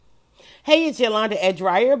Hey, it's Yolanda at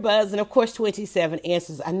Dryer Buzz, and of course, 27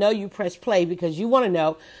 Answers. I know you press play because you want to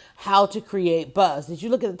know how to create buzz. Did you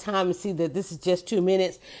look at the time and see that this is just 2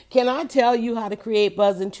 minutes? Can I tell you how to create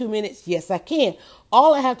buzz in 2 minutes? Yes, I can.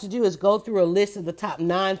 All I have to do is go through a list of the top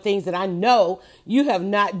 9 things that I know you have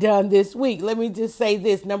not done this week. Let me just say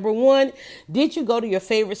this. Number 1, did you go to your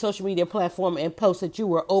favorite social media platform and post that you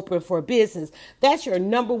were open for business? That's your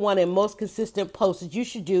number 1 and most consistent post that you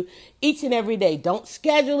should do each and every day. Don't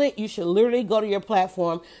schedule it. You should literally go to your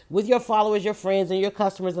platform with your followers, your friends, and your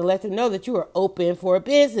customers and let them know that you are open for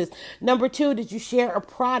business. Number 2, did you share a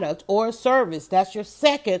product or a service? That's your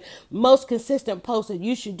second most consistent post that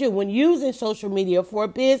you should do when using social media for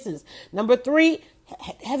business. Number 3,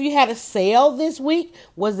 have you had a sale this week?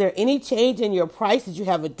 Was there any change in your price? Did you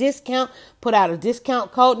have a discount? Put out a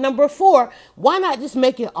discount code. Number 4, why not just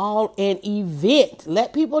make it all an event?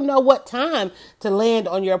 Let people know what time to land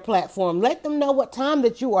on your platform. Let them know what time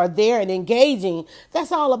that you are there and engaging.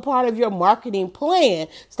 That's all a part of your marketing plan.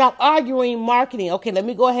 Stop arguing marketing. Okay, let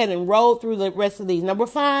me go ahead and roll through the rest of these. Number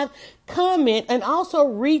 5, comment and also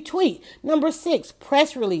retweet. Number 6,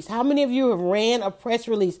 press release. How many of you have ran a press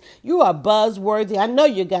release? You are buzzworthy. I know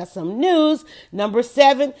you got some news. Number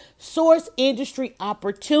 7, source industry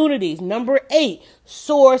opportunities. Number 8,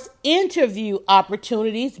 source interview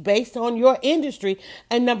opportunities based on your industry.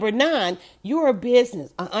 And number 9, you're a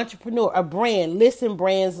business, an entrepreneur, a brand. Listen,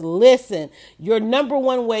 brands, listen. Your number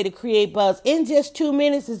 1 way to create buzz in just 2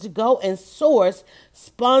 minutes is to go and source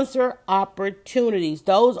sponsor opportunities.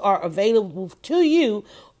 Those are available to you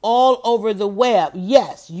all over the web.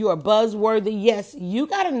 Yes, you are buzzworthy. Yes, you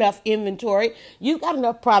got enough inventory. You got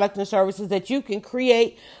enough product and services that you can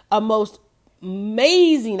create a most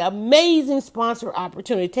amazing sponsor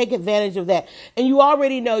opportunity. Take advantage of that. And you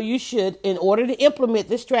already know you should, in order to implement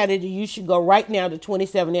this strategy, you should go right now to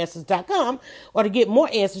 27answers.com, or to get more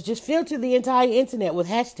answers, just filter the entire internet with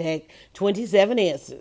hashtag 27answers.